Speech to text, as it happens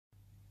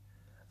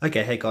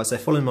Okay, hey guys, so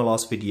following my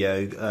last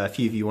video, a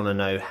few of you want to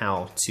know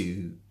how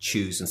to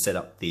choose and set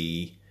up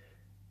the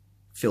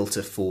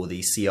filter for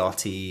the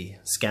CRT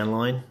scan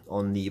line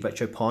on the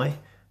RetroPie.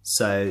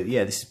 So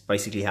yeah, this is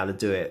basically how to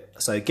do it.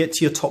 So get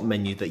to your top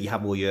menu that you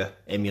have all your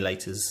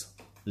emulators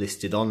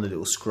listed on, the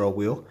little scroll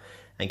wheel,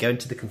 and go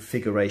into the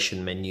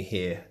configuration menu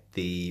here,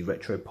 the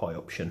RetroPie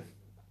option.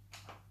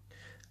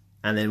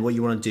 And then what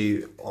you want to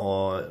do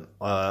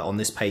on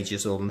this page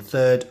is on the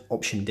third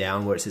option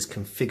down where it says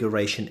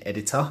configuration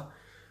editor.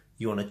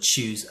 You want to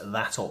choose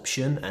that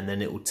option and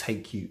then it will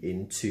take you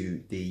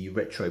into the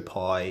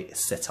RetroPie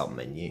setup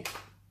menu.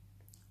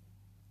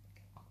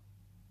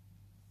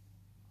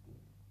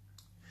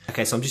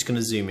 Okay, so I'm just going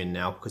to zoom in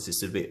now because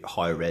it's a bit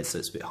high res, so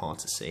it's a bit hard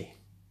to see.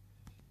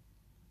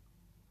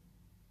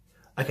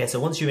 Okay, so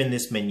once you're in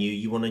this menu,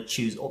 you want to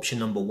choose option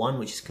number 1,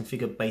 which is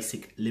configure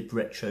basic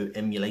libretro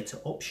emulator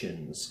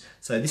options.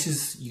 So this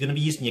is, you're going to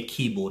be using your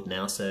keyboard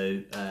now,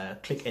 so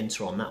click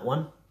enter on that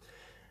one.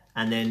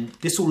 And then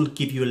this will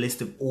give you a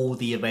list of all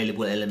the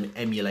available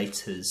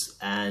emulators,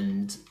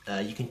 and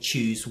you can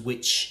choose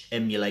which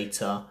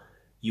emulator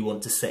you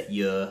want to set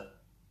your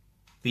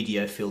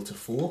video filter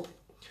for.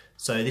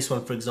 So this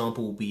one, for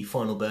example, will be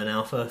Final Burn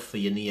Alpha for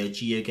your Neo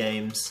Geo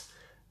games.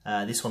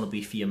 This one will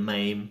be for your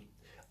MAME.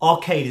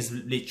 Arcade is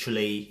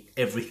literally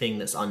everything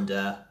that's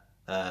under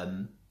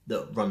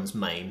that runs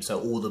MAME,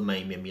 so all the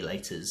MAME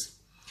emulators.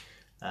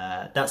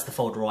 That's the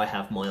folder I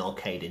have my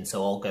arcade in,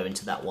 so I'll go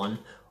into that one.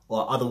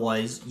 Or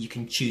otherwise, you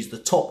can choose the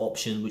top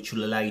option, which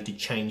will allow you to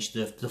change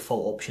the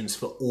default options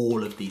for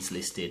all of these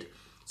listed.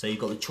 So you've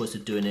got the choice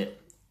of doing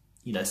it,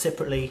 you know,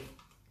 separately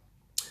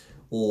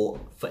or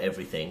for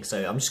everything.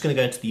 So I'm just going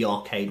to go into the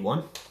arcade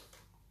one,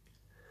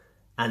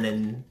 and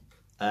then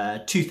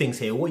two things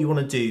here. What you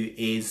want to do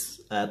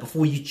is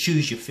before you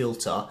choose your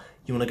filter,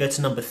 you want to go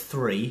to number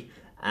 3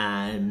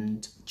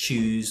 and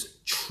choose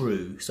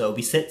true. So it'll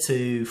be set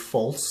to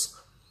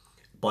false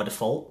by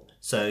default.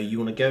 So you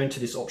want to go into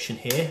this option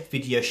here,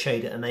 video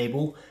shader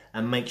enable,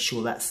 and make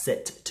sure that's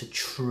set to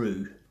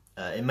true.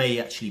 It may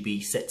actually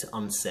be set to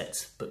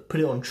unset, but put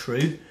it on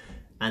true,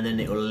 and then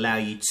it will allow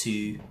you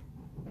to,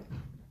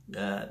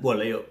 it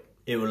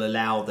will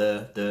allow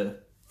the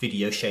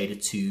video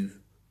shader to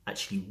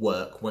actually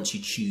work once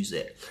you choose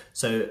it.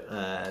 So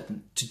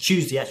to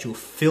choose the actual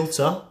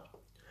filter,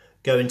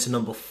 go into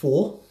number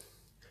 4,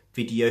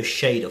 video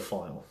shader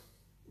file.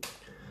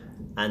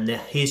 And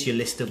here's your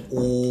list of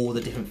all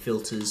the different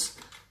filters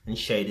and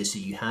shaders that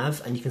you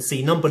have. And you can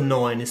see number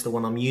 9 is the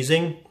one I'm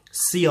using,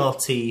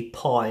 CRT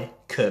Pi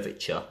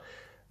Curvature.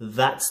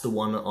 That's the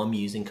one that I'm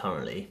using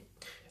currently.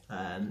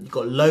 You've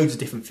got loads of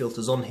different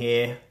filters on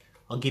here.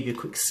 I'll give you a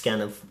quick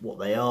scan of what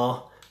they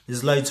are.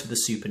 There's loads for the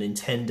Super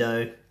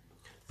Nintendo.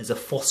 There's a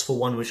phosphor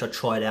one which I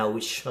tried out,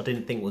 which I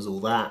didn't think was all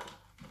that.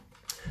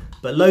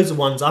 But loads of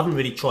ones. I haven't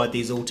really tried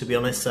these all, to be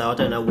honest, so I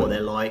don't know what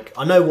they're like.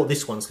 I know what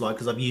this one's like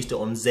because I've used it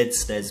on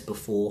Z-Stez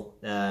before.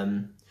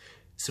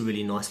 It's a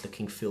really nice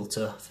looking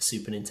filter for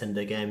Super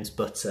Nintendo games.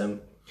 But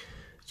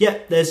yeah,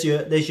 there's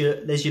your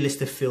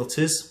list of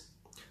filters.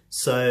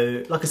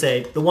 So like I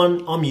say, the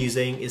one I'm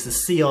using is the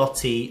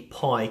CRT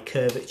Pi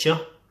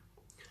Curvature.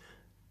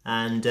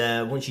 And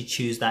once you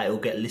choose that, it will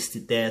get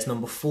listed there as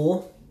number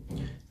 4.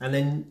 And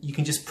then you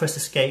can just press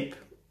escape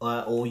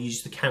or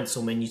use the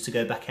cancel menu to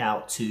go back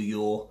out to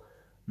your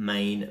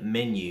main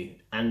menu.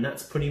 And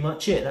that's pretty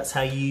much it. That's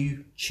how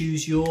you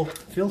choose your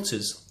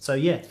filters. So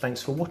yeah,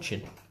 thanks for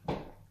watching.